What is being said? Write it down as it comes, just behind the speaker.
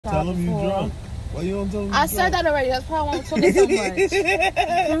Tell him you drunk. Why you don't tell him? I said that already. That's probably why I'm talking so much.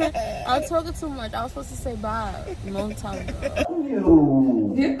 I'm talking too much. I was supposed to say bye a long time ago.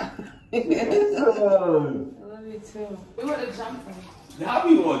 Yo. Yeah. I love you too. We would have jumped him. How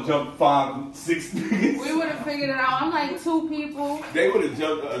we gonna jump 5, 6 niggas? We would have figured it out. I'm like 2 people. They would have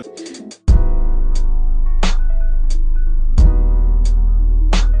jumped us.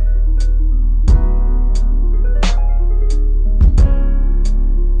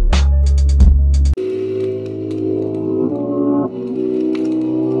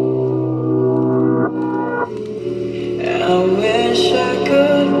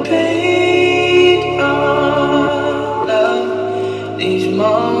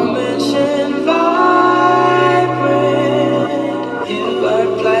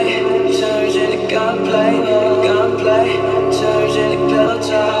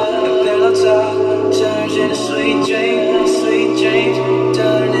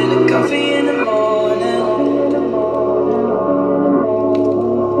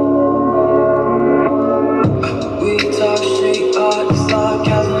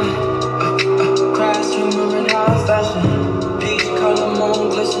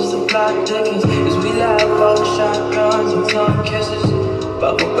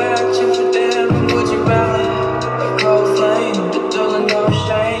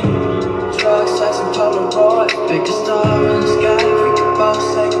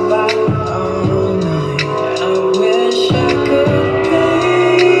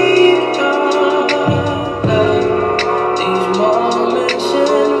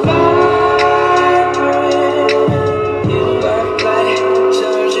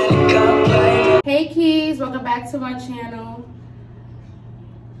 To my channel.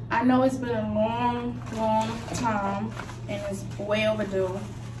 I know it's been a long time and it's way overdue,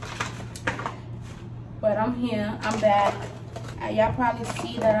 but I'm here, I'm back. Y'all probably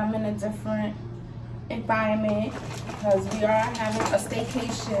see that I'm in a different environment because we are having a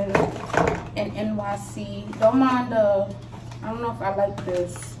staycation in NYC. Don't mind I don't know if I like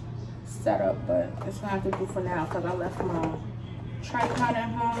this setup, but it's what I have to do for now because I left my tripod at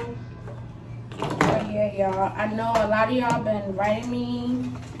home. But yeah, y'all, I know a lot of y'all been writing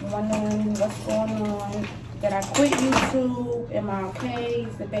me, wondering what's going on. Did I quit YouTube? Am I okay?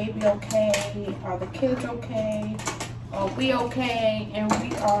 Is the baby okay? Are the kids okay? Are we okay? And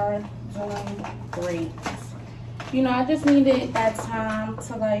we are doing great. You know, I just needed that time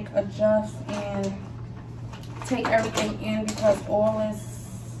to like adjust and take everything in because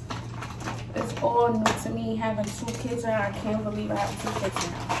it's all new to me having 2 kids now. I can't believe I have 2 kids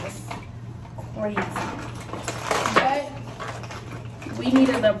now. It's crazy, but we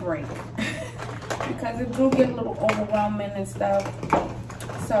needed a break because it do get a little overwhelming and stuff.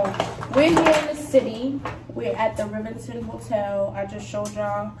 So we're here in the city. We're at the Rivington hotel. I just showed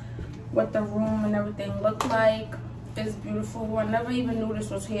y'all what the room and everything looked like. It's beautiful. I never even knew this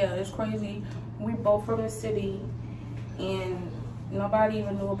was here. It's crazy. We both from the city and nobody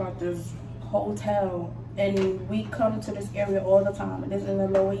even knew about this hotel. And we come to this area all the time. It is in the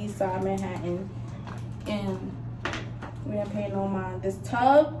Lower East Side, Manhattan. And we didn't pay no mind. This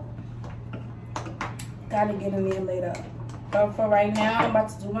tub, gotta get in there later. But for right now, I'm about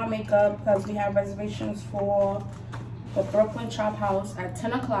to do my makeup because we have reservations for the Brooklyn Chop House at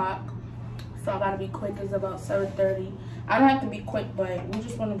 10 o'clock. So I gotta be quick. It's about 7:30. I don't have to be quick, but we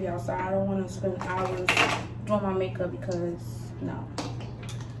just want to be outside. I don't want to spend hours doing my makeup because, no.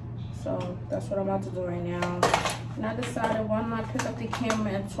 So that's what I'm about to do right now. And I decided why not pick up the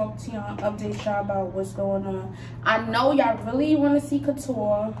camera and talk to y'all, update y'all about what's going on. I know y'all really want to see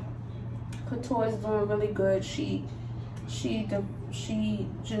Couture. Couture is doing really good. She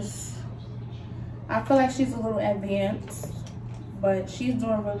just, I feel like she's a little advanced, but she's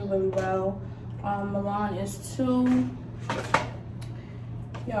doing really well. Milan is too.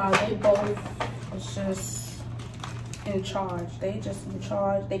 Y'all, they both is just in charge. They just in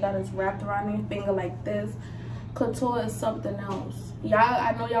charge. They got us wrapped around their finger like this. Couture is something else. Y'all,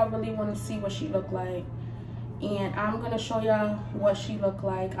 I know y'all really want to see what she look like, and I'm gonna show y'all what she look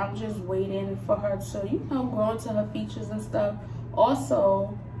like. I'm just waiting for her to, you know, grow into her features and stuff.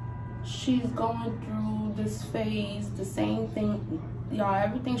 Also, she's going through this phase, the same thing. Y'all,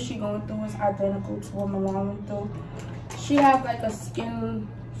 everything she going through is identical to what Milan went through. She has like a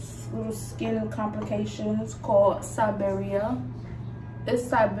little skin complications called Siberia. Is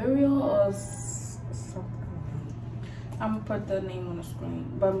Siberia or something? I'm gonna put the name on the screen.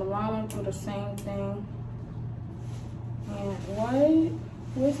 But Milan went through the same thing. And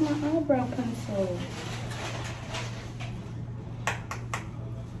where's my eyebrow pencil?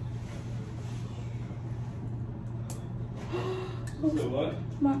 So what?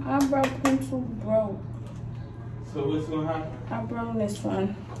 My eyebrow pencil broke. So what's gonna happen? I brung this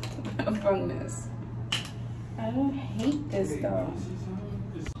one. I brung this. I don't hate this though.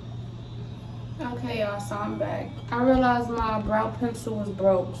 Okay, y'all, so I'm back. I realized my brow pencil was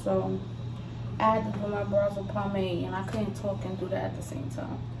broke, so I had to do my brows with pomade, and I couldn't talk and do that at the same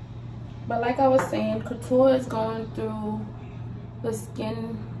time. But like I was saying, Couture is going through the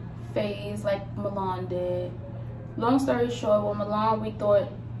skin phase like MILAN did. Long story short, with MILAN, we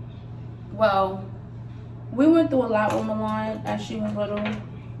thought, well, we went through a lot with MILAN as she was little.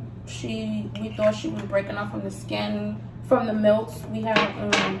 We thought she was breaking up from the skin, from the milks. We had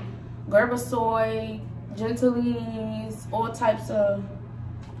Gerbersoy, Gentilese, all types of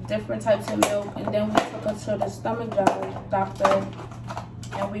different types of milk, and then we took her to the stomach doctor,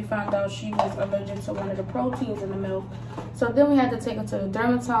 and we found out she was allergic to one of the proteins in the milk. So then we had to take her to the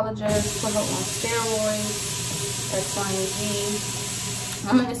dermatologist, put her on steroids, X, Y, and Z.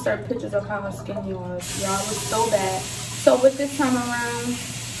 I'm gonna insert pictures of how her skin was. Y'all, it was so bad. So with this time around,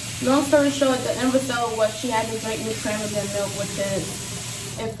 long story short, the end result was she had to drink Nostrand milk, which is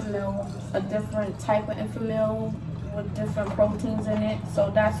Enfamil, a different type of Enfamil with different proteins in it. So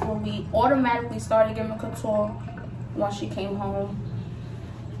that's when we automatically started giving Couture once she came home.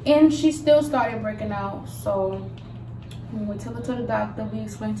 And she still started breaking out. So when we took her to the doctor, we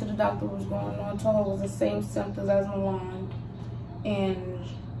explained to the doctor what was going on. Told her it was the same symptoms as MILAN. And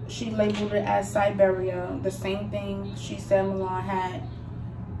she labeled it as Siberia, the same thing she said MILAN had.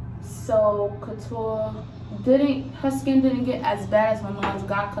 So Couture her skin didn't get as bad as MILAN's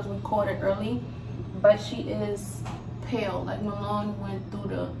got because we caught it early, but she is pale. Like MILAN went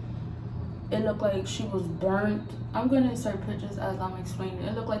through it looked like she was burnt. I'm gonna insert pictures as I'm explaining.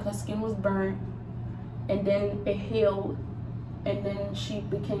 It looked like her skin was burnt, and then it healed, and then she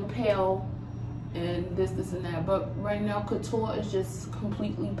became pale, and this and that. But right now Couture is just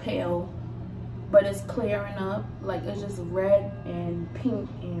completely pale, but it's clearing up. Like it's just red and pink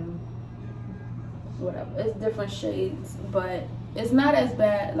and whatever. It's different shades, but it's not as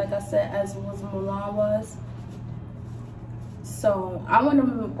bad, like I said, as MILAN was. So I want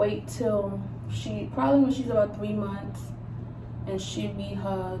to wait till probably when she's about 3 months, and she'll be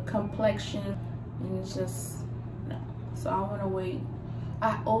her complexion, and it's just no. So I want to wait.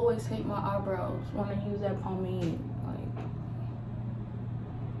 I always hate my eyebrows when I use that pomade, like,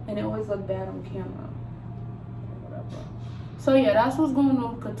 and it always look bad on camera. Whatever. So yeah, that's what's going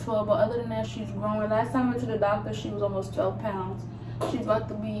on with Couture. But other than that, she's growing. Last time I went to the doctor, she was almost 12 pounds. She's about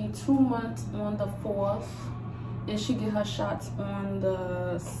to be 2 months on the 4th. And she get her shots on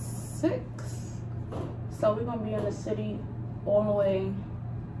the 6th. So we're gonna be in the city all the way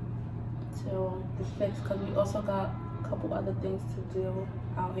till the 6th, because we also got a couple other things to do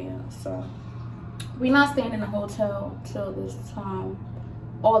out here. So we're not staying in a hotel till this time,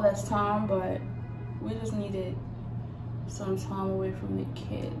 all this time, but we just needed some time away from the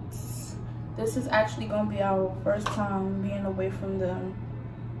kids. This is actually gonna be our first time being away from them,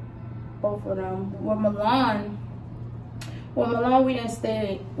 both of them. With MILAN, we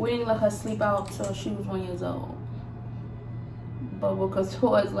didn't let her sleep out till she was 1 year old. But because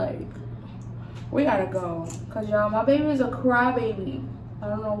Couture, like, we gotta go. Cause y'all, my baby is a crybaby. I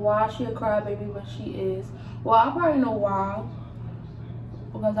don't know why she a crybaby, but she is. Well, I probably know why.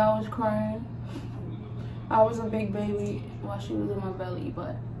 Because I was crying. I was a big baby while she was in my belly,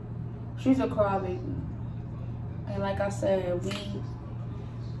 but she's a crybaby. And like I said,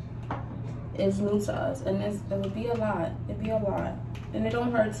 it's new to us, and it'll be a lot. It'll be a lot, and it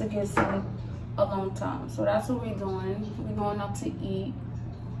don't hurt to get some a long time. So that's what we're doing. We're going out to eat.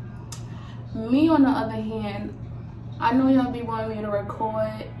 Me, on the other hand, I know y'all be wanting me to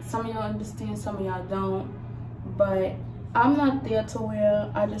record. Some of y'all understand, some of y'all don't. But I'm not there to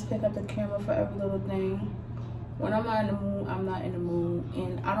where I just pick up the camera for every little thing. When I'm not in the mood, I'm not in the mood.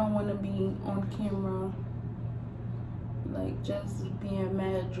 And I don't want to be on camera like just being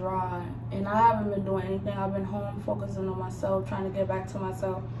mad dry. And I haven't been doing anything. I've been home focusing on myself, trying to get back to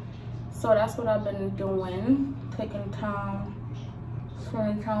myself. So that's what I've been doing. Taking time,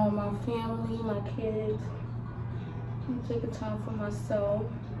 spending time with my family, my kids. I'm taking time for myself.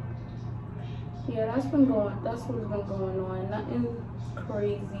 Yeah, that's what's been going on. Nothing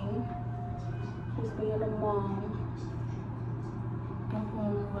crazy. Just being a mom. I'm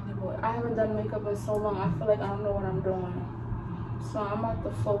home really bored. I haven't done makeup in so long. I feel like I don't know what I'm doing. So I'm about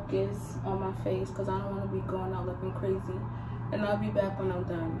to focus on my face because I don't want to be going out looking crazy. And I'll be back when I'm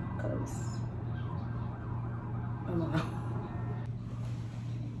done because I don't know.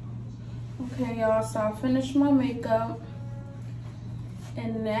 Okay, y'all, so I finished my makeup.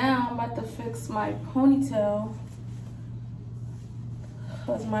 And now I'm about to fix my ponytail.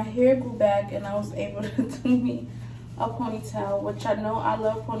 because my hair grew back and I was able to do me a ponytail, which I know I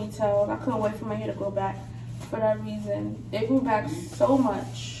love ponytails. I couldn't wait for my hair to grow back for that reason. It grew back so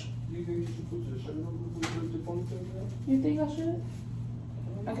much. You think you should put your shirt on with the ponytail? You think I should?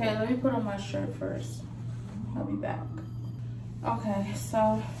 Okay, let me put on my shirt first. I'll be back. Okay,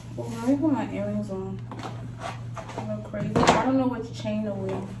 so let me put my earrings on. I look crazy. I don't know which chain to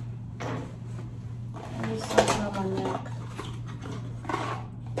wear. Let me something on my neck.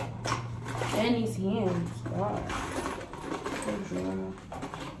 And these hands, God. So dry.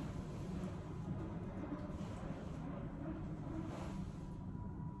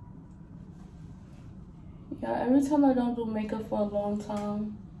 Yeah, every time I don't do makeup for a long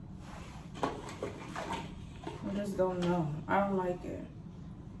time, I just don't know. I don't like it.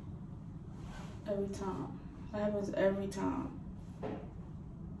 Every time. That happens every time.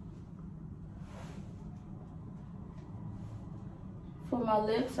 For my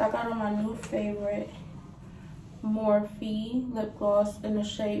lips, I got on my new favorite Morphe lip gloss in the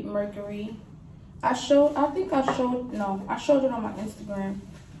shade Mercury. I showed it on my Instagram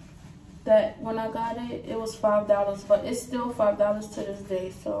that when I got it, it was $5, but it's still $5 to this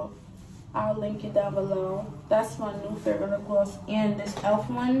day, so I'll link it down below. That's my new favorite lip gloss, and this e.l.f.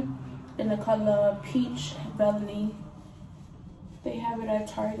 one in the color Peach Bellany. They have it at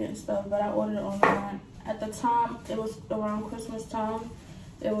Target and stuff, but I ordered it online. At the time, it was around Christmas time.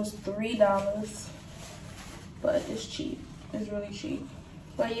 It was $3, but it's cheap. It's really cheap.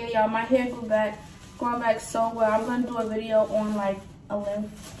 But yeah, y'all, my hair grew back, going back so well. I'm gonna do a video on like a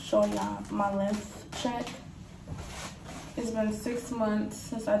length, showing y'all my length check. It's been 6 months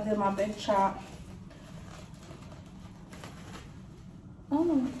since I did my big chop. I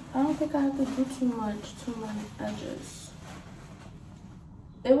don't think I have to do too much to my edges.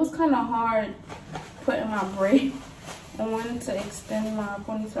 It was kind of hard putting my braid on to extend my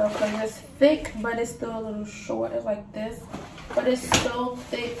ponytail because it's thick, but it's still a little short. It's like this, but it's so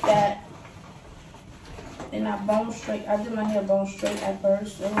thick that, and I bone straight. I did my hair bone straight at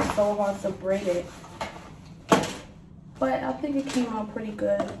first. It was so hard to braid it, but I think it came out pretty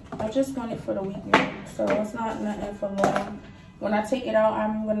good. I just want it for the weekend, so it's not nothing for long. When I take it out,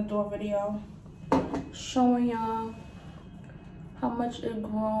 I'm gonna do a video showing y'all how much it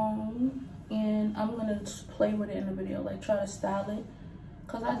grown, and I'm gonna just play with it in the video, like try to style it,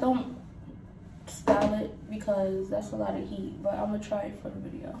 cause I don't style it because that's a lot of heat, but I'm gonna try it for the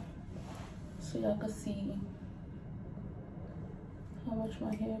video so y'all can see how much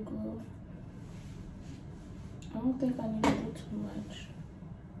my hair grew. I don't think I need to do too much.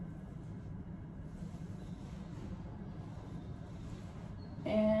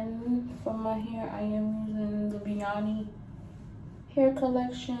 And for my hair, I am using the Biani hair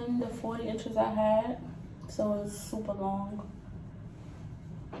collection, the 40 inches I had, so it's super long.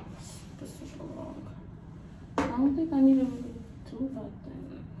 Super long. I don't think I need to really do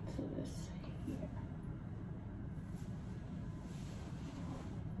nothing to this here.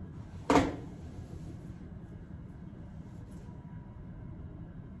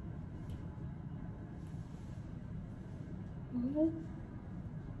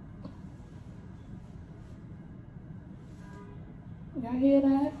 Y'all hear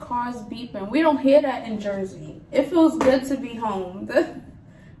that? Cars beeping. We don't hear that in Jersey. It feels good to be home.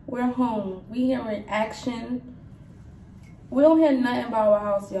 We're home. We hearing action. We don't hear nothing about our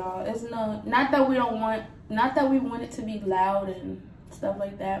house, y'all. It's not that we want it to be loud and stuff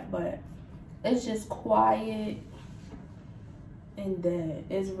like that, but it's just quiet and dead.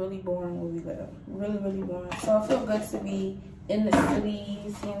 It's really boring where we live. Really, really boring. So I feel good to be in the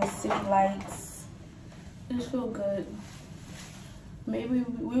city, seeing the city lights. It just feel good. Maybe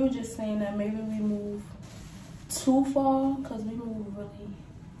we were just saying that maybe we move too far, because we move really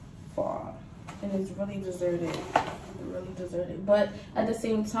far and it's really deserted. Really deserted. But at the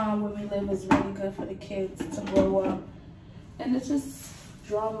same time, where we live is really good for the kids to grow up, and it's just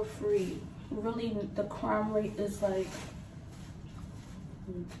drama free. Really, the crime rate is like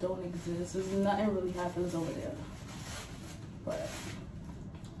don't exist. There's nothing really happens over there. But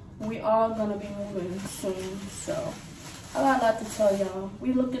we are gonna be moving soon, so I got a lot to tell y'all.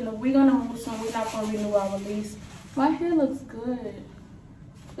 We're gonna move soon. We're not gonna renew our lease. My hair looks good.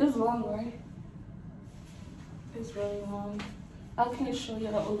 It's long, right? It's really long. I can't show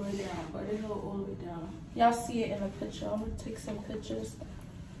y'all all the way down, but it'll go all the way down. Y'all see it in the picture. I'm gonna take some pictures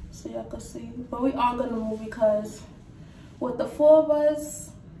so y'all can see. But we are gonna move because with the 4 of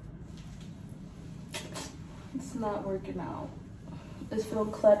us, it's not working out. It's feel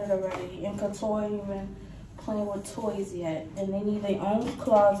cluttered already, and Couture ain't even playing with toys yet, and they need their own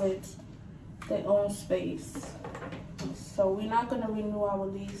closets, their own space. So we're not gonna renew our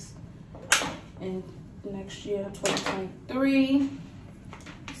lease in next year, 2023.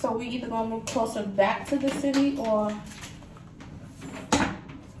 So we either gonna move closer back to the city or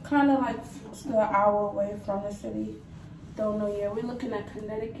kind of like still an hour away from the city. Don't know yet. We're looking at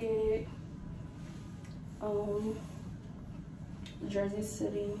Connecticut, Jersey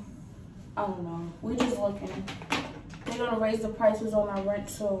City. I don't know. We're just looking. They're gonna raise the prices on our rent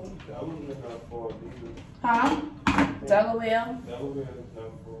too. That wouldn't be not far either. Huh? Delaware? Delaware is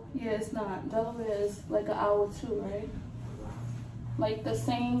not far. Yeah, it's not. Delaware is like an hour too, right? Like the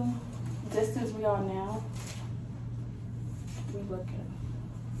same distance we are now. We looking.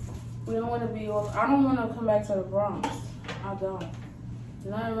 We don't want to be all. I don't want to come back to the Bronx. I don't.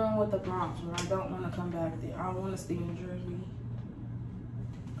 Nothing wrong with the Bronx, but I don't want to come back there. I want to stay in Jersey.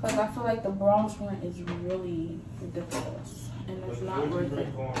 Because I feel like the Bronx rent is really ridiculous. And it's not worth it.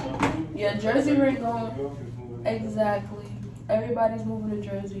 Yeah, Jersey rent going. Exactly. Everybody's moving to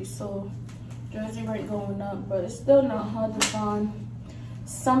Jersey, so Jersey rent going up. But it's still not hard to find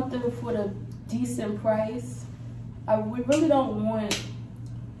something for the decent price. We really don't want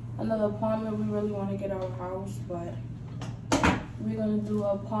another apartment. We really want to get our house, but we're gonna do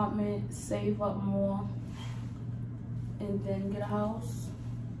an apartment, save up more, and then get a house.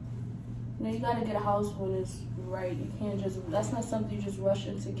 You know, you gotta get a house when it's right. You can't just, that's not something you just rush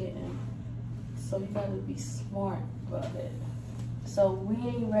into getting. So you gotta be smart about it. So we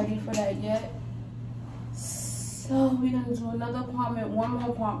ain't ready for that yet. So we're gonna do another apartment, one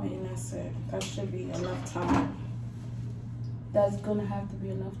more apartment, and that's it. That should be enough time. That's gonna have to be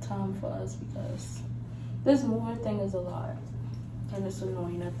enough time for us because this moving thing is a lot. And it's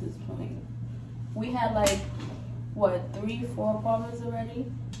annoying at this point. We had like, what, 3, 4 apartments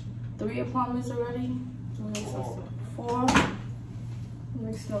already? 3 apartments already? Four?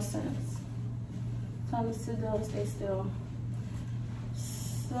 Makes no sense. Time to sit down and stay still.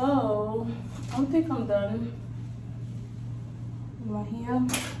 So, I don't think I'm done. My hair,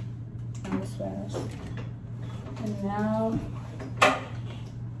 and this fast. And now,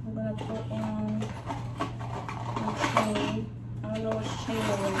 I'm gonna put on my chain. I don't know which chain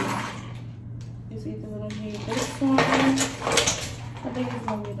already. It's either gonna be this one. I think it's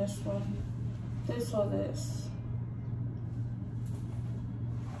gonna be this one. This or this.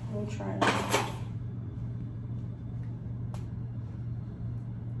 We'll try it.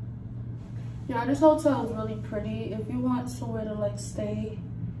 Yeah, this hotel is really pretty. If you want somewhere to like stay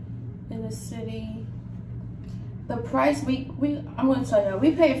in the city, the price I'm gonna tell you,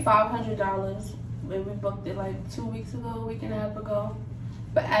 we paid $500 when we booked it like 2 weeks ago, a week and a half ago.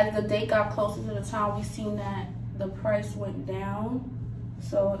 But as the date got closer to the time, we seen that the price went down.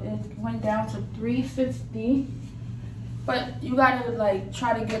 So it went down to $350. But you gotta like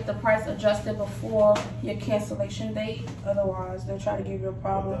try to get the price adjusted before your cancellation date. Otherwise, they'll try to give you a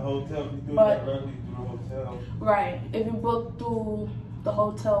problem. The hotel, you do that directly through the hotel. Right. If you book through the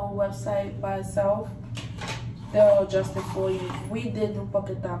hotel website by itself, they'll adjust it for you. We did through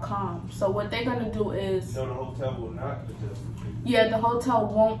Bucket.com. So what they're gonna do is. No, the hotel will not adjust it. Yeah, the hotel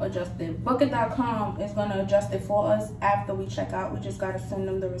won't adjust it. Bucket.com is gonna adjust it for us after we check out. We just gotta send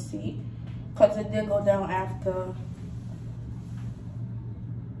them the receipt, cause it did go down after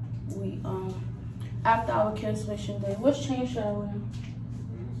we after our cancellation day. Which chain should I wear?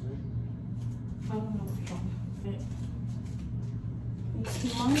 I don't know.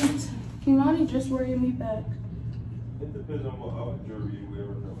 Kimani just wearing me back. It depends on what other jewelry you wear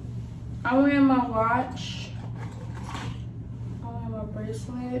or not. I'm wearing my watch. I'm wearing my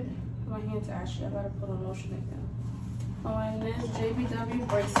bracelet. My hand's ashy. I gotta put on lotion again. I'm wearing this JBW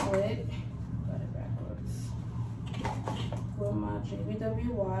bracelet. Got it backwards. With my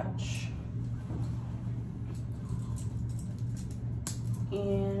JBW watch.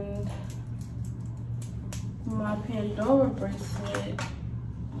 And my Pandora bracelet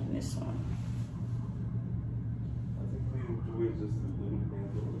on this one.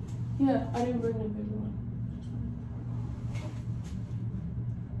 Yeah, I didn't bring the big one.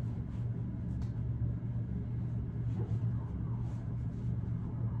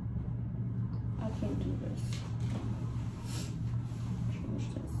 I can't do this. Change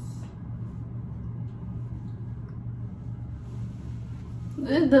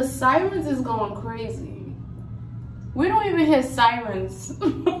this. The sirens is going crazy. We don't even hear sirens.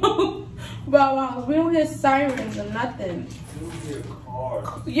 Wow, we don't hear sirens or nothing. We don't hear cars.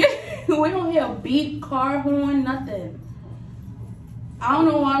 Yeah, we don't hear a beep, car horn, nothing. I don't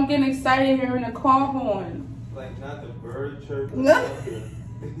know why I'm getting excited hearing a car horn. Like not the bird chirping.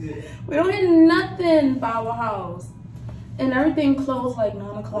 We don't hear nothing by our house. And everything closed like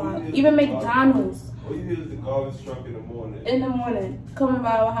 9 o'clock. Even McDonald's. All you hear is the garbage truck in the morning. In the morning, coming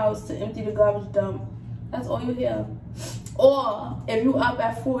by our house to empty the garbage dump. That's all you hear. Or if you up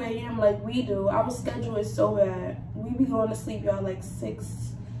at 4 a.m. like we do, our schedule is so bad. We be going to sleep, y'all, like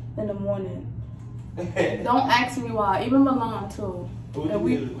 6 in the morning. Don't ask me why. Even Milan too. All you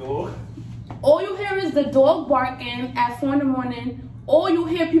hear is the dog. All you hear is the dog barking at 4 in the morning. Or you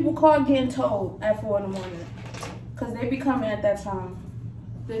hear people car getting towed at 4 in the morning. Because they be coming at that time.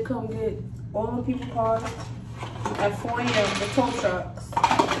 They come get all the people cars at 4 a.m. The tow trucks.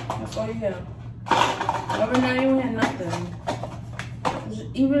 That's all you hear. Every night you hear nothing.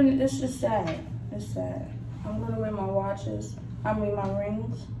 It's just sad. It's sad. I'm gonna wear my watches. I mean my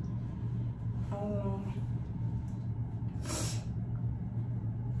rings. I don't know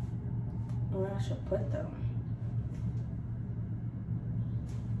where I should put them.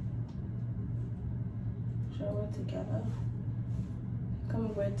 Should I wear it together? Come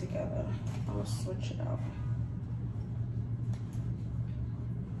and wear it together. I'm gonna switch it out.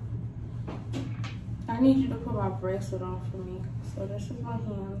 I need you to put my bracelet on for me. So this is my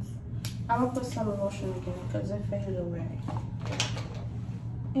hands. I'm gonna put some lotion again because it faded away.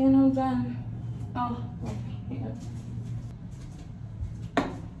 And I'm done. Oh, my hands.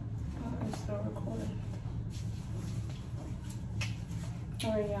 Oh, it's still recording.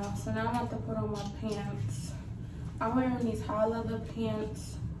 Alright, y'all. So now I'm about to put on my pants. I'm wearing these high leather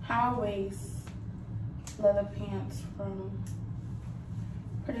pants, high waist leather pants from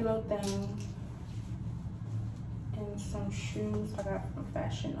Pretty Little Thing. And some shoes I got from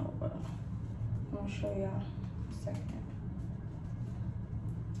Fashion Nova. I'm gonna show y'all in a second.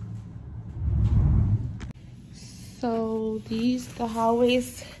 So these the high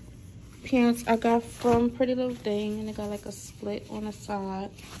waist pants I got from Pretty Little Thing, and they got like a split on the side.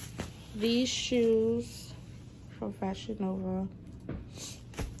 These shoes from Fashion Nova,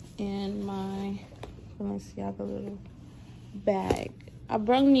 and my Balenciaga little bag. I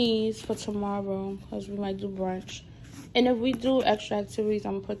brought these for tomorrow because we might do brunch. And if we do extra activities,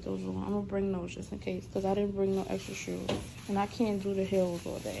 I'm gonna put those on. I'm gonna bring those just in case because I didn't bring no extra shoes. And I can't do the heels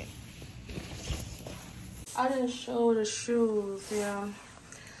all day. I didn't show the shoes, yeah.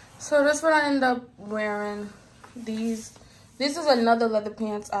 So that's what I ended up wearing. This is another leather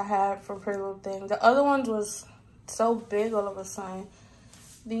pants I had from Pretty Little Thing. The other ones was so big all of a sudden.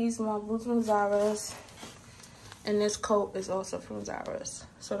 These my boots from Zara's. And this coat is also from Zara's.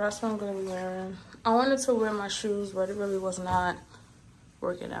 So that's what I'm going to be wearing. I wanted to wear my shoes, but it really was not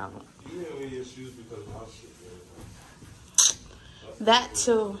working out. You didn't wear your shoes because my shit. That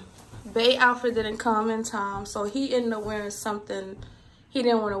too. Bay outfit didn't come in time, so he ended up wearing something he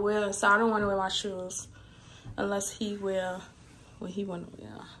didn't want to wear. So I don't want to wear my shoes unless he wear what he want to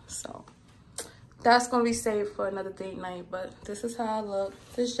wear. So that's going to be saved for another date night, but this is how I look.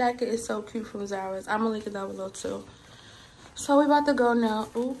 This jacket is so cute from Zara's. I'm going to link it down below too. So we about to go now.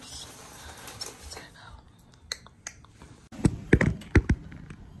 Oops.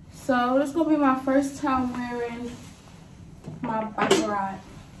 So this is going to be my first time wearing my bike ride.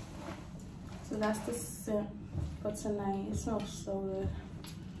 So that's the scent for tonight. It smells so good.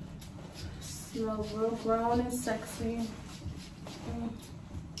 It smells real grown and sexy.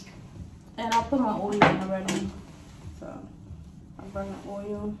 And I put my oil in already. So I bring the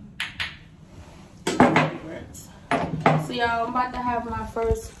oil. So y'all, I'm about to have my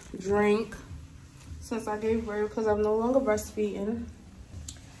first drink since I gave birth because I'm no longer breastfeeding.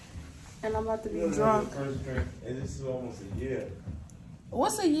 And I'm about to be drunk. First drink, and this is almost a year.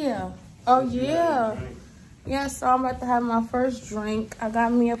 What's a year? Oh yeah. Yeah, so I'm about to have my first drink. I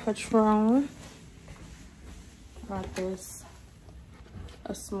got me a Patron. Got this.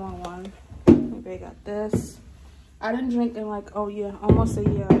 A small one. Maybe I got this. I didn't drink in like, oh yeah, almost a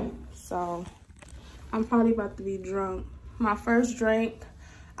year. So I'm probably about to be drunk. My first drink,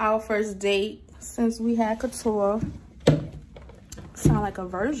 our first date since we had couture. Sound like a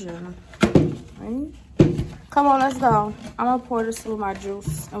virgin, right? Come on, let's go. I'm gonna pour this with my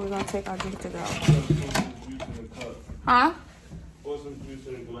juice and we're gonna take our drink to go. Huh? Pour some juice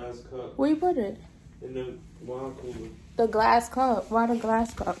in a glass cup. Where you put it? In the wine cooler. The glass cup. Why the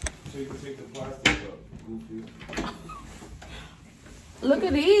glass cup? So you can take the plastic cup, goofy. Look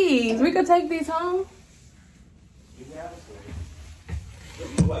at these. We could take these home. You have some. It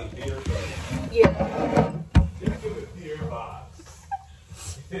look like beer box. Yeah. Just give it beer box.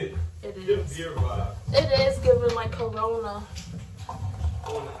 It Give is. beer box. It is giving like Corona.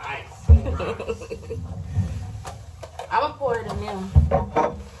 On the ice. I'm gonna pour it in there.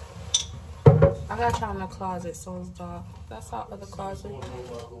 I got y'all in the closet, so it's dark. That's our other closet.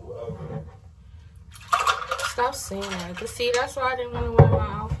 Stop Stop saying that. But see, that's why I didn't want to wear my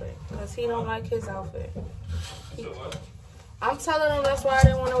outfit. Because he don't like his outfit. I'm telling him that's why I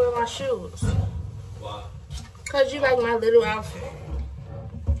didn't want to wear my shoes. Why? Because you like my little outfit.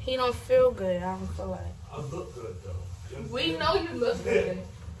 He don't feel good, I don't feel like. I look good, though. We know you look good.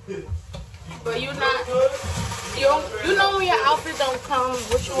 But you not... You know when your outfit don't come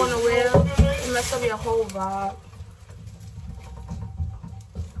what you want to wear? It mess up your whole vibe.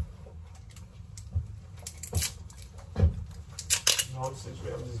 No, I'm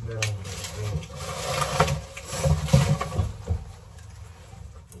just down.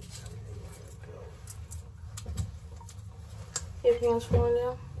 Your pants falling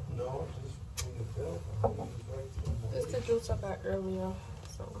down? No, just in the belt. It's the juice I got earlier.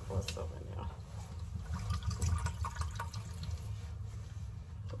 So what's up in there?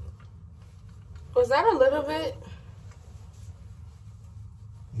 Was that a little bit?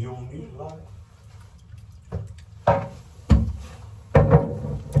 You don't need a lot.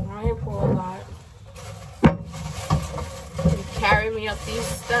 I ain't pour a lot. You carry me up these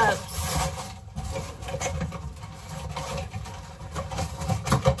steps.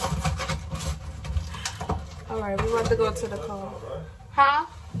 Alright, we about to go to the car. Huh?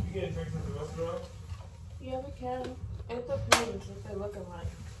 You getting drinks at the restaurant? Yeah, we can. It depends what they're looking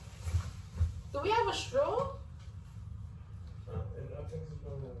like. Do we have a straw? I think it's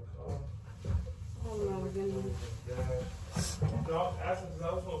going in the car. Oh my goodness. No, I was asking because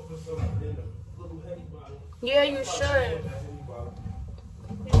I was going to put something in the little heady bottle. Yeah, you should.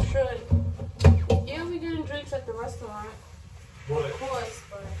 You should. Yeah, we getting drinks at the restaurant. What? Of course,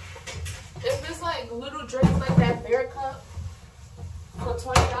 but if it's like little drinks like that bear cup for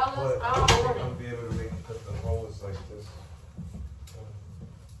 $20, I don't want I'm it. going to be able to make it because the hole is like this.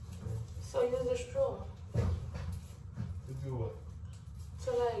 So use a straw. To do what?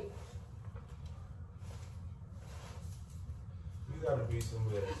 To like, You got to be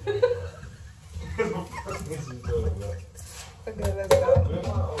somewhere. okay, let's go.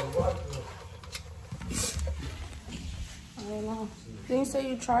 I don't know. Didn't you say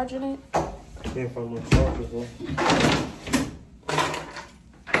you charging it? Can't find my charger, though.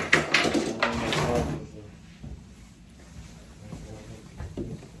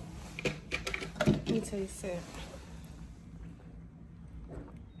 Let me taste it.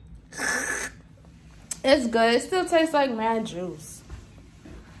 It's good. It still tastes like mad juice.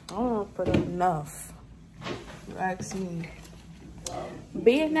 I don't want to put enough. You ask me.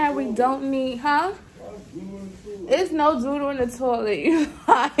 Being that we don't need, huh? It's no doodle in the toilet.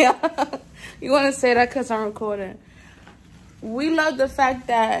 You want to say that because I'm recording. We love the fact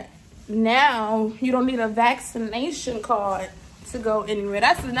that now you don't need a vaccination card to go anywhere.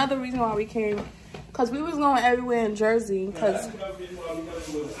 That's another reason why we came. Because we was going everywhere in Jersey.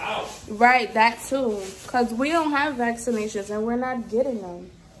 Right, that too. Because we don't have vaccinations and we're not getting them.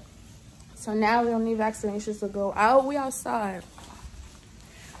 So now we don't need vaccinations to go out. We outside.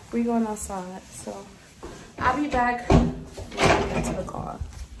 We going outside. So I'll be back when we get to the car.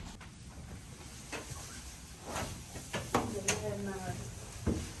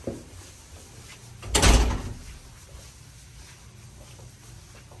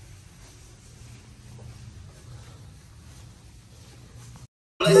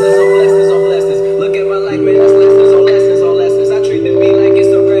 Blessings on blessings on blessings. Look at my life, man. That's lessons on lessons on lessons. I treat the beat like it's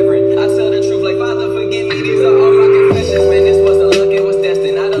a reverend. I tell the truth like Father, forgive me. These are all my confessions, man. This wasn't luck, it was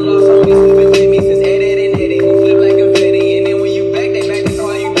destined. I done lost homies who've been with me since Ed and Eddie, who flip like confetti. And then when you back, they back to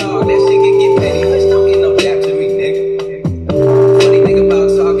call you dog. That shit can get petty. Bitch, don't get no dap to me, nigga. Funny thing about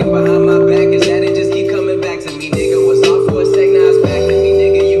talking behind my back is that it just keep coming back to me, nigga. Was off for a sec, now it's back to me,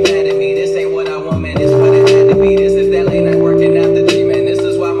 nigga. You mad at me? This ain't what I want, man. This what it had to be. This is that late night working after 3, man. This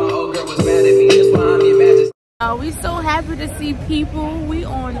is why my old girl was mad at me. This why I'm your majesty. We so happy to see people. We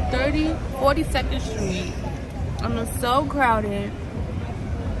on 42nd Street. And it's so crowded.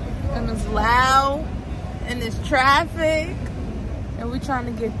 And it's loud. And it's traffic. And we trying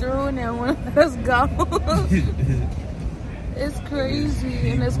to get through and then let us go. It's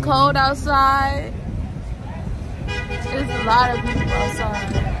crazy. And it's cold outside. There's a lot of people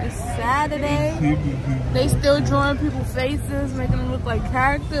outside. It's Saturday. They still drawing people's faces, making them look like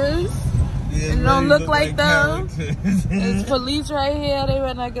characters. Yeah, and don't look like them. characters. There's police right here. They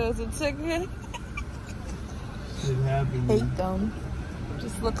better not get us a ticket. Shit happened. Hate them.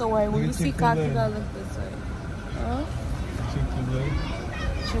 Just look away. When you see cops, you gotta look this way. Huh? Chick-fil-A.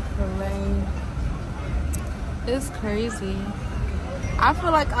 Chick-fil-A. It's crazy. I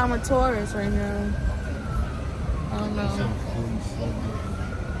feel like I'm a tourist right now. I don't know.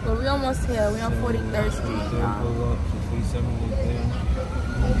 But we almost here. We on 43rd Street, y'all.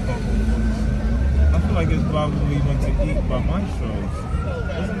 I'm feel like it's probably went to eat by Maestro's.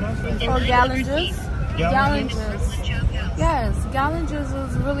 Wasn't Maestro's? Oh, Gallon Juice? Gallon Juice. Yes, Gallon Juice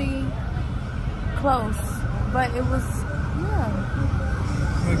was really close, but it was, yeah.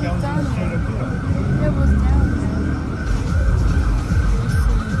 Like Gallon Juice straight up here. It was down there.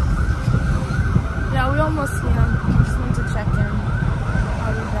 Yeah, we almost see him. Just want to check in.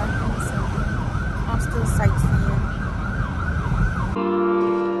 I'll be back in a second. I'm still sightseeing.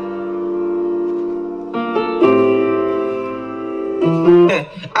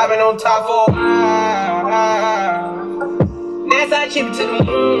 I've been on top for a while. Next I chip it to the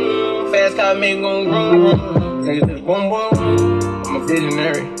moon. Fast car make gon' vroom vroom. Take it to the boom boom. I'm a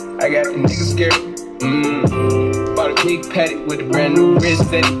visionary. I got the niggas scared. Bought a big paddock with a brand new wrist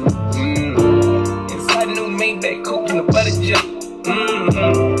set. Inside a new Maybach coupe in the butter jet.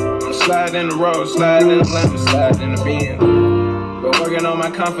 I'm slide in the road, slide in the lemon, slide in the bin. Been working on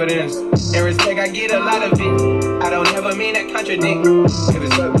my confidence and respect. I get a lot of it. I don't ever mean that contradict. If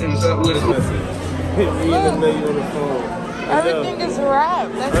it's up, then it's up with us. Everything is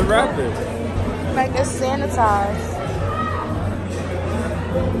wrapped. That's Unwrap it. like it's sanitized.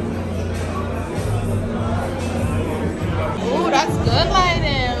 Ooh, that's good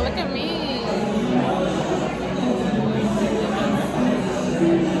lighting. Look at me.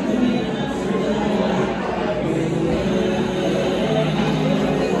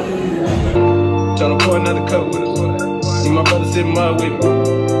 Tryna pour another cup with us. See my brother sitting mud with me.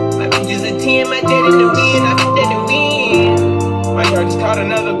 My bitch is a 10, my dad in the wind, I fit that the wind. My yard just caught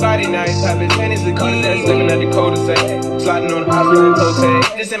another body, now he's popping tennis and caught his ass living at the cul-de-sac. Sliding on the hospital and toe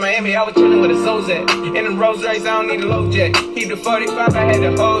tag. This in Miami, I was chilling with a Souls at. In the Rolls Royce, I don't need a low jet. Keep the 45, I had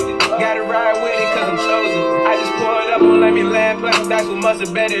to hold it. Gotta ride with it cause I'm chosen. I just pulled up on Let Me Land, playing dice with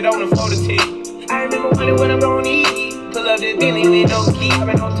mustard, bet it on the photo tee. I remember wondering what I'm gonna eat. Pull up the Bentley with no key. I've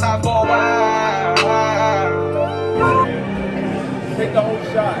been on top for a while. Take the whole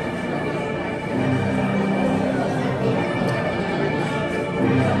shot.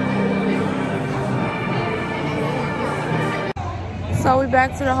 So we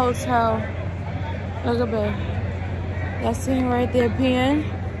back to the hotel. Look at that. Y'all see him right there peeing?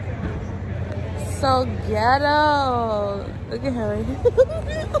 So ghetto. Look at him right here.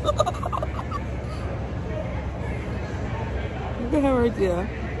 Look at him right there.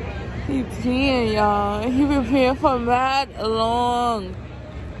 He peeing, y'all. He been peeing for mad long.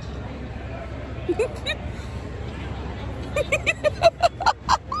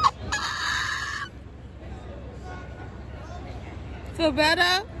 Feel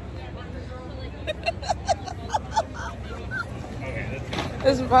better?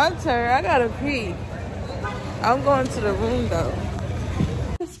 It's my turn. I gotta pee. I'm going to the room though.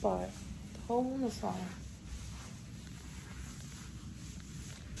 This spot. The whole room is fine.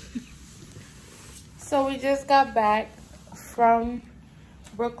 So we just got back from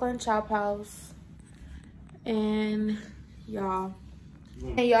Brooklyn Chop House. And y'all,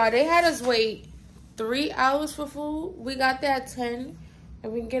 they had us wait 3 hours for food. We got there at 10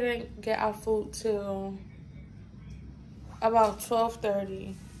 and we didn't get our food till about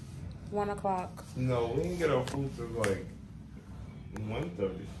 12:30, 1 o'clock. No, we didn't get our food till like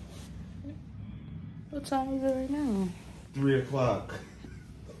 1:30. What time is it right now? 3 o'clock.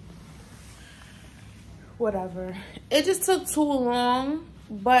 Whatever. It just took too long,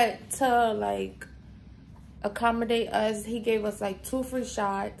 but to like accommodate us, he gave us like 2 free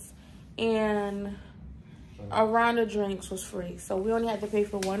shots and a round of drinks was free. So we only had to pay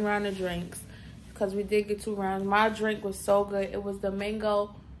for 1 round of drinks because we did get 2 rounds. My drink was so good. It was the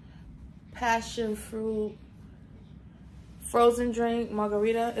mango passion fruit frozen drink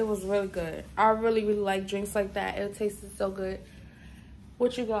margarita. It was really good. I really like drinks like that. It tasted so good.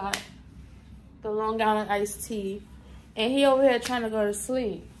 What you got? The Long Island iced tea. And he over here trying to go to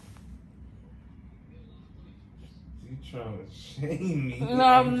sleep. You trying to shame me? No,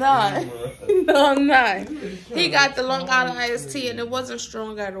 I'm not. No, I'm not. He got the Long Island iced tea and it wasn't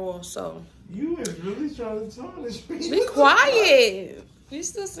strong at all, so. You is really trying to tarnish me. Be quiet. You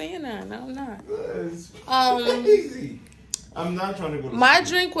still saying that? No, I'm not. That's crazy. I'm not trying to go to My sleep.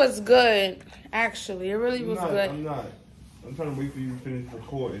 drink was good, actually. It really was good. I'm not. I'm trying to wait for you to finish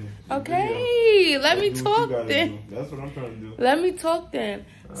recording. Okay, let me talk then. That's what I'm trying to do. Let me talk then.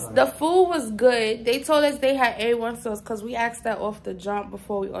 The food was good. They told us they had A1 sauce because we asked that off the jump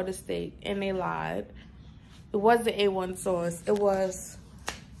before we ordered steak, and they lied. It wasn't A1 sauce. It was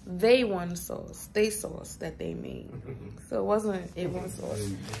they one sauce. They sauce that they made. So it wasn't A1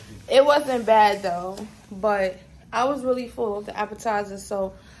 sauce. It wasn't bad though, but I was really full of the appetizers,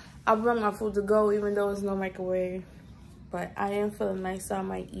 so I brought my food to go even though there's no microwave. But I am feeling nice, so I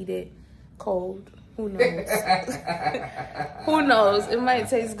might eat it cold. Who knows? Who knows? It might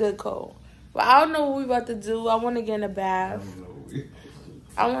taste good cold. But I don't know what we about to do. I want to get in a bath.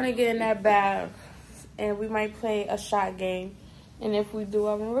 I want to get in that bath. And we might play a shot game. And if we do,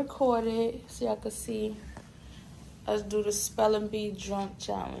 I'm going to record it so y'all can see us do the spelling bee drunk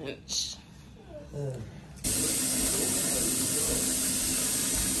challenge.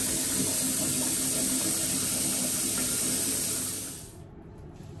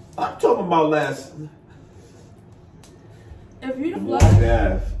 I'm talking about last. If you don't look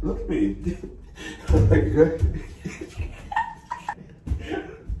at me.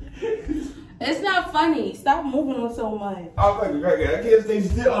 It's not funny. Stop moving on so much. I'm like, I can't stay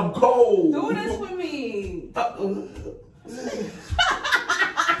still. I'm cold. Do this for me.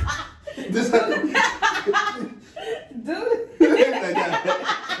 This Do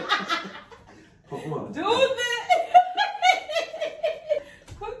Come on. Do this.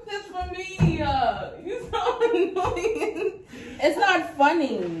 Cook this for me. You so annoying. It's not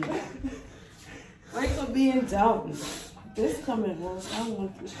funny. Break for being dumb. This coming worse. I don't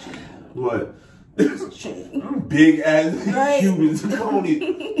want this chain. What? This chain. Big ass Right. humans. Tony.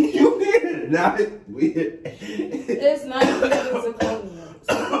 You weird. Not weird. It's not humans and clones.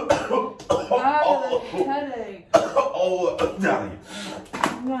 I have a headache. Oh, I'm dying.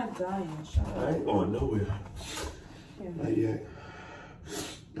 I'm not dying. Shut I up. ain't going nowhere. Yeah. Not yet.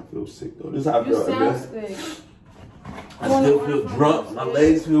 I feel sick though. This is how I You feel. sound sick. I still feel drunk. My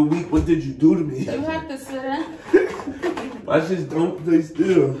legs feel weak. What did you do to me? You have to sit down. I just don't stay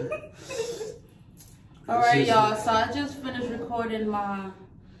still. Alright, y'all. So I just finished recording my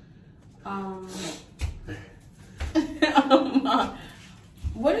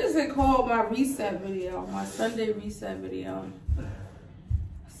what is it called? My reset video. My Sunday reset video.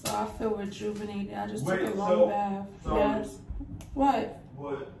 So I feel rejuvenated. I just took a long bath. Yes. What?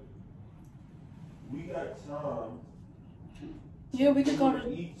 What? We got time. Yeah, we could go to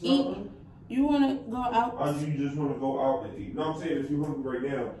eat. You want to go out? Or do you just want to go out and eat? No, I'm saying if you're hungry right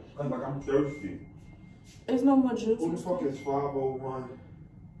now, cause like I'm thirsty. There's no more juice. Who the fuck is 501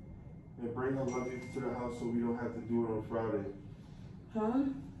 and bring her luggage to the house so we don't have to do it on Friday? Huh?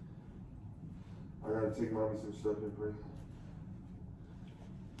 I gotta take mommy some stuff and bring.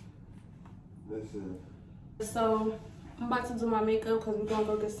 Listen. So I'm about to do my makeup because we're gonna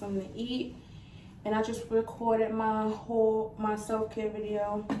go get something to eat. And I just recorded my self-care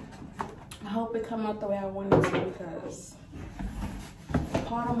video. I hope it come out the way I want it to because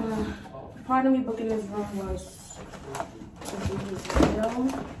part of me booking this room was to do this video.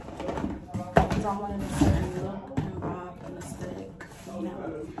 Because I wanted a certain look and vibe and aesthetic, you know.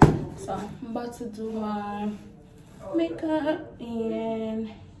 So I'm about to do my makeup and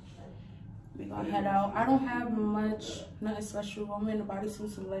we're gonna head out. I don't have much, nothing special. I'm in the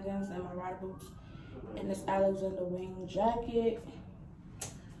bodysuit, some leggings, and my rider boots. And this Alexander Wang jacket.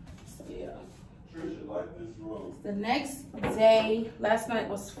 So yeah. Trisha, like this road. The next day, last night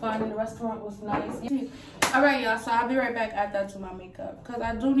was fun. The restaurant was nice. All right, y'all. So I'll be right back after I do my makeup because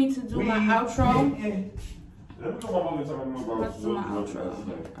I do need to do my outro. Let me come on and talk about Let's do my outro.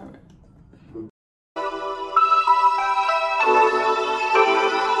 All right.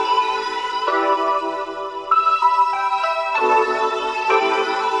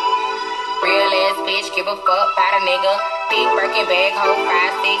 Give a fuck about a nigga. Big Birkin bag, hold 5,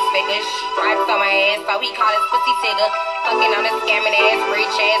 6 figures. Stripes on my ass, so he call his pussy tigger. Fucking on a scamming ass,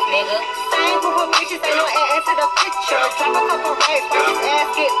 rich ass nigga. Same group of bitches, ain't no ass to the picture. Drop a couple racks, watch his ass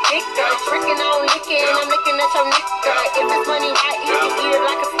get thicker. Tricking on licking, I'm looking at your nigga. If it's money right, you can eat it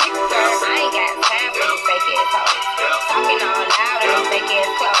like a sticker. I ain't got time for these fake ass hoes. Talking all loud in them fake ass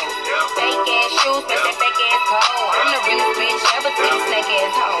clothes. Fake ass shoes, but that fake ass hoe. I'm the realest bitch ever to these snake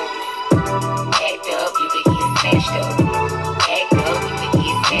ass hoes. Act up, you could get smashed up. Act up, you could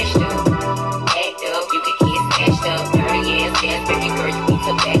get smashed up. Act up, you could get smashed up. Dirty ass ass, baby girl, you need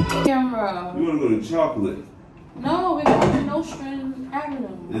to back up. Camera. You wanna go to chocolate? No, we're going to Nostrand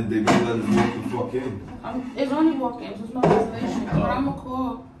Avenue. And they gonna let us walk the fuck in. It's only walk-ins, there's no reservation. But I'm gonna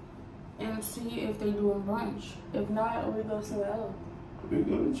call and see if they doing brunch. If not, we go somewhere else. We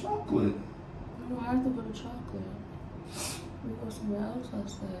go to chocolate. We don't have to go to chocolate. We go somewhere else, I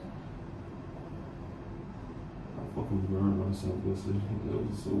said. I fucking burned myself yesterday. That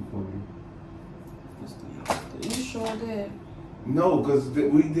was so funny. You sure did. No, because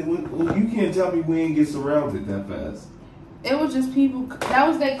you can't tell me we ain't get surrounded that fast. It was just people. That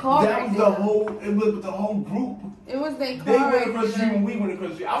was their car. That was the whole. It was the whole group. It was their car. They went across the street and we went across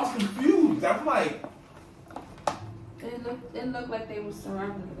the street. I was confused. I'm like. It looked like they were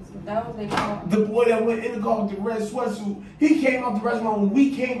surrounded us, but that was their car. The boy that went in the car with the red sweatsuit, he came out the restaurant when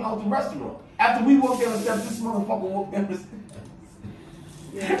we came out the restaurant. After we walked down the steps, this motherfucker walked down the steps.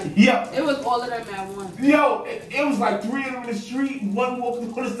 Yeah. Yo. It was all of them at once. Yo, it was like 3 of them in the street, one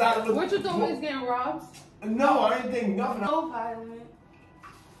walking on the side of the... What you thought we was getting robbed? No, I didn't think nothing. No violent.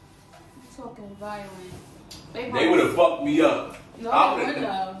 I'm talking violent. They would have fucked me up. No, they wouldn't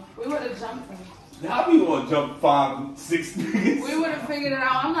have. We would have jumped them. How we gonna jump 5, 6 niggas? We would have figured it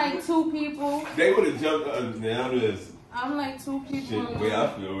out. I'm like 2 people. They would have jumped now this. I'm like 2 people. Shit, the way I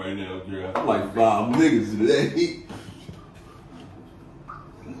feel right now, girl. I'm like 5 niggas today.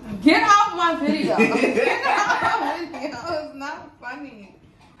 Get off my video. Get off my video. It's not funny.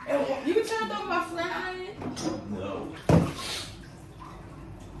 You turned off my flat iron? No.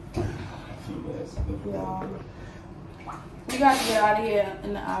 Yeah. We got to get out of here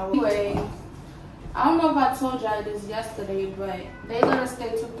in the hour. Anyway, I don't know if I told y'all this yesterday, but they let us stay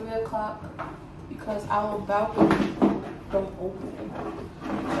till 3 o'clock because our balcony don't open.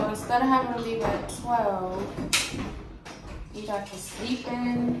 So instead of having to leave at 12, we got to sleep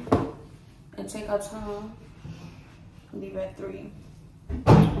in and take our time and leave at 3,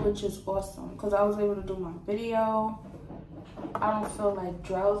 which is awesome because I was able to do my video. I don't feel like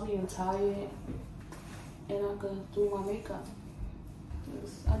drowsy and tired, and I could do my makeup.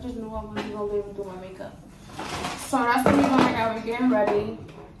 I just knew I wasn't gonna be able to do my makeup. So that's what we're gonna have. We're getting ready,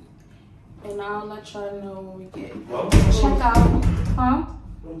 and I'll let y'all know when we get. Check out, huh?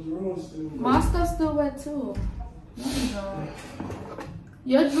 My stuff's still wet too.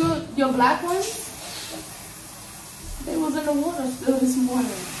 Your black ones? They was in the water still this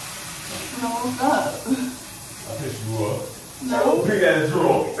morning when I woke up. I pissed you up. No. Big ass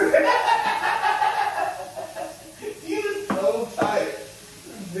draw. You just so tight.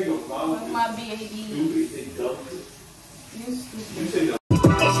 Nigga, mama. With my BAD. Stupid and dumb. You stupid. You say dumb.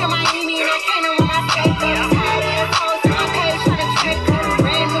 It's your Miami and I can't know when I say that. Tired ass hoes on my page trying to trick her.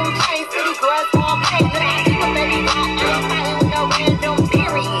 Brand new chain, city girls on pay. Look, I keep a baby girl. I ain't fighting with no random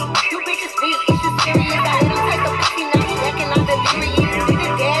period. You bitches weak, it's just serious. I let him take the pussy, now he acting like delirious. Did the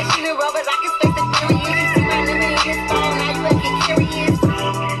dash in the rubbers, I can space the period. You see my name in his phone, now you acting curious.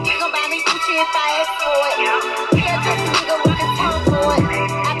 You gon' buy me Gucci if I ask for it. Yeah, just a nigga working time for it.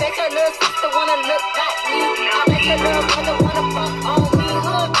 I bet your little sister wanna look like me. I bet your little brother wanna fuck on me.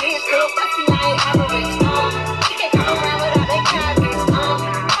 Hood bitch, little pussy, I ain't average. She can't come around without that cabbage. I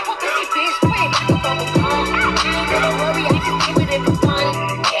want pussy bitch, quick, like a bubble gum. I ain't gonna worry, I just keep it in for fun.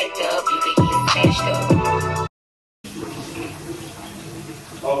 Act up, you can get smashed up.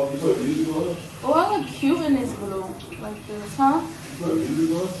 Oh, you put music on? Oh, I look cute in this blue, like this, huh? You put music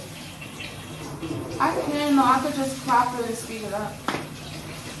on? I can, no, I could just crop it and speed it up.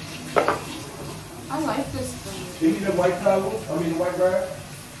 I like this thing. You need a white towel? I mean, white rag?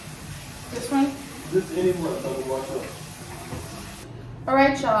 This one? Just anyone, so we watch up.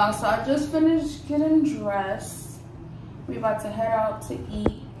 Alright, y'all, so I just finished getting dressed. We about to head out to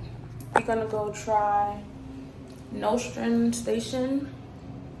eat. We're gonna go try Nostrand Station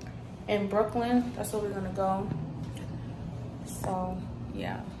in Brooklyn. That's where we're gonna go. So,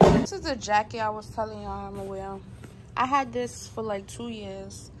 yeah. This is the jacket I was telling y'all I'm gonna wear. I had this for like 2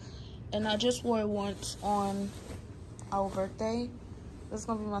 years, and I just wore it once on our birthday. This is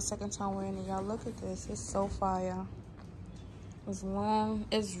gonna be my second time wearing it. Y'all, look at this. It's so fire. It's long.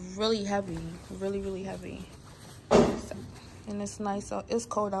 It's really heavy. Really, really heavy. And it's nice. It's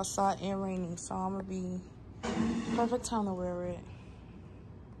cold outside and raining, so I'm gonna be perfect time to wear it.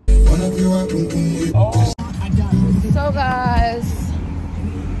 So guys,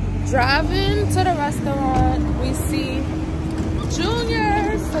 driving to the restaurant, we see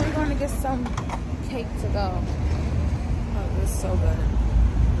Junior, so we're gonna get some cake to go. Oh, it's so good.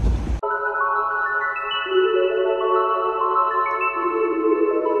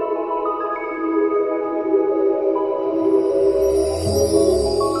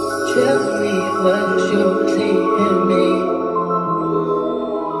 Tell me what you see in me.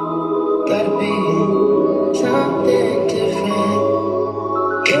 Gotta be something different.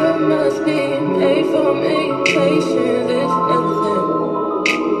 You must be made for me. Patience is nothing.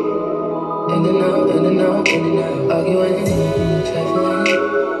 In and out, in and out, in and out. Arguing, trifling,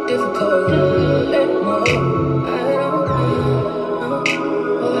 difficult. And more, I don't know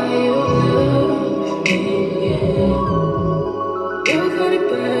why you love me. Yeah. You got it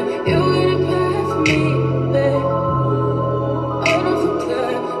bad, you got it bad for me, babe. I don't feel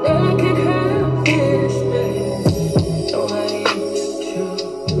glad that I can have this, babe. Nobody else is true.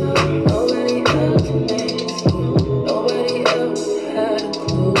 Nobody else makes you. Nobody else had a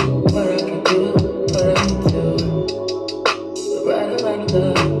clue what I could do, what I could do. But right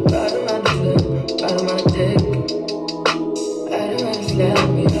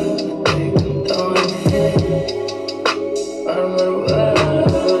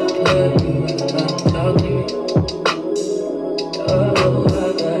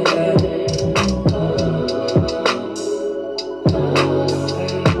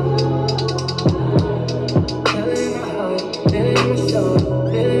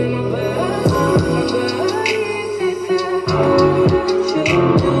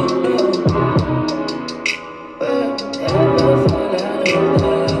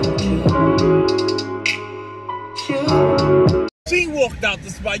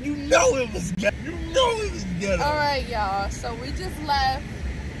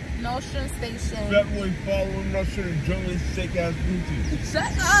Nostrand Station. That boy following Nostrand and jumping shake ass booties.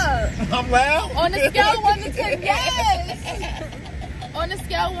 Shut up. I'm loud. On a scale of 1 to 10, yes. On a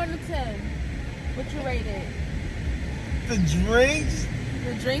scale of 1 to 10, what you rate it? The drinks.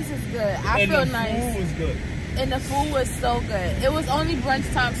 The drinks is good. I feel nice. And the food was good. And the food was so good. It was only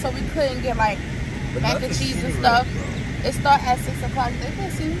brunch time, so we couldn't get like mac and cheese and stuff. It started at 6 o'clock. They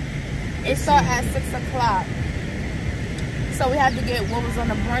can see. It started at 6 o'clock. So we had to get what was on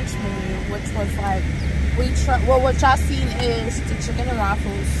the brunch menu, which was like, what y'all seen is the chicken and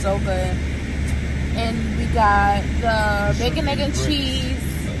waffles, so good. And we got the bacon, egg, and cheese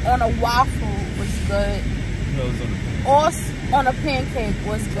on a waffle, was good. No, it was On a pancake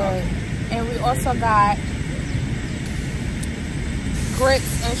was good. And we also got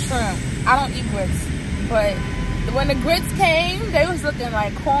grits and shrimp. I don't eat grits, but when the grits came, they was looking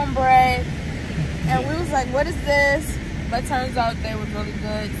like cornbread. And we was like, what is this? But turns out they was really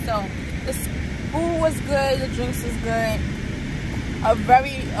good. So the food was good, the drinks was good.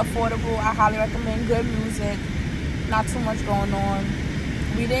 Very affordable. I highly recommend. Good music. Not too much going on.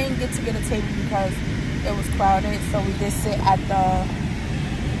 We didn't get to get a table because it was crowded, so we did sit at the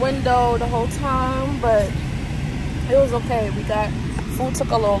window the whole time, but it was okay. We got food,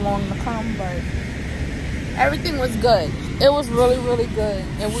 took a little long to come, but everything was good. It was really, really good,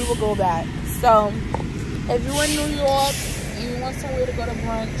 and we will go back. So if you're in New York and you want somewhere to go to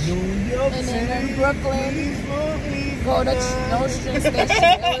brunch, and then in Brooklyn, go to Nostrand Station.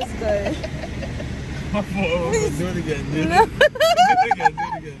 It was good. My fault. Do it again. Do it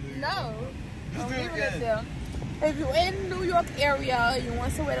again. No. Just do it again. If you're in the New York area, you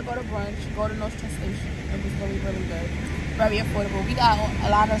want somewhere to go to brunch, go to Nostrand Station. It was really, really good. Very affordable. We got a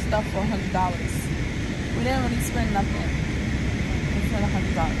lot of stuff for $100. We didn't really spend nothing. We spent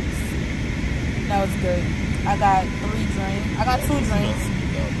 $100. That was good. I got 3 drinks. I got 2 drinks.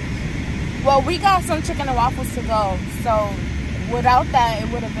 Well, we got some chicken and waffles to go. So without that, it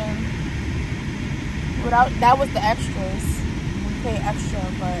would have been. That was the extras. We paid extra,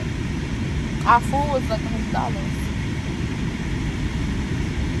 but our food was like $100.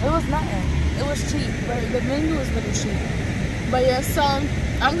 It was nothing. It was cheap, but the menu was really cheap. But yeah, so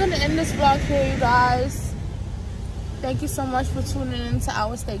I'm gonna end this vlog here, you guys. Thank you so much for tuning in to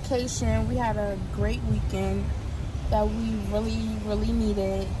our staycation. We had a great weekend that we really, really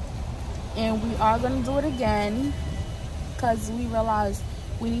needed, and we are gonna do it again because we realized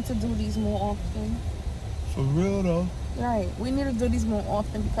we need to do these more often. For real though. Right, we need to do these more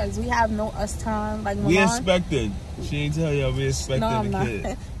often because we have no us time. Like Milan, we expected. She ain't tell y'all we expected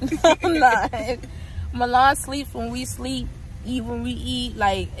the kid. No, I'm not. Milan sleeps when we sleep, eat when we eat.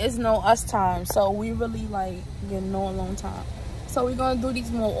 Like, it's no us time. So we really like getting no alone time. So we're gonna do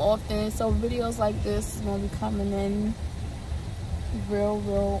these more often. So videos like this is gonna be coming in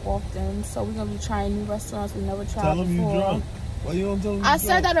real often. So we're gonna be trying new restaurants we never tried before. Tell them you drunk. Why you don't tell them? I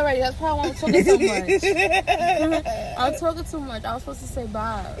said that already. That's probably why I'm talking so much. I'm talking too much. I was supposed to say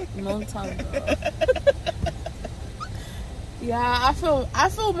bye a long time ago. Yeah, I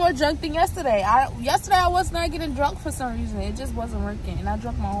feel more drunk than yesterday. Yesterday I was not getting drunk for some reason. It just wasn't working, and I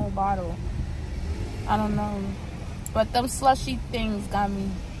drank my whole bottle. I don't know, but them slushy things got me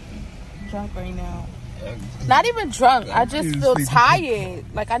drunk right now. Not even drunk. I just feel tired.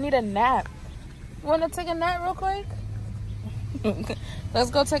 Like I need a nap. You want to take a nap real quick? Let's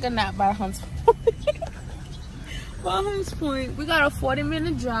go take a nap by Hunts Point. By Hunts Point, we got a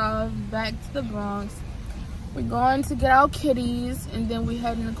 40-minute drive back to the Bronx. We're going to get our kitties, and then we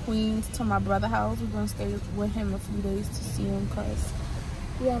heading to Queens to my brother's house. We're going to stay with him a few days to see him because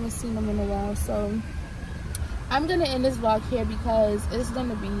we haven't seen him in a while. So I'm going to end this vlog here because it's going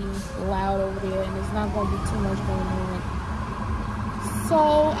to be loud over there, and it's not going to be too much going on. So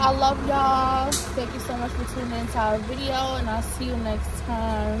I love y'all. Thank you so much for tuning into our video, and I'll see you next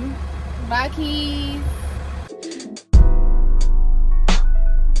time. Bye, keys.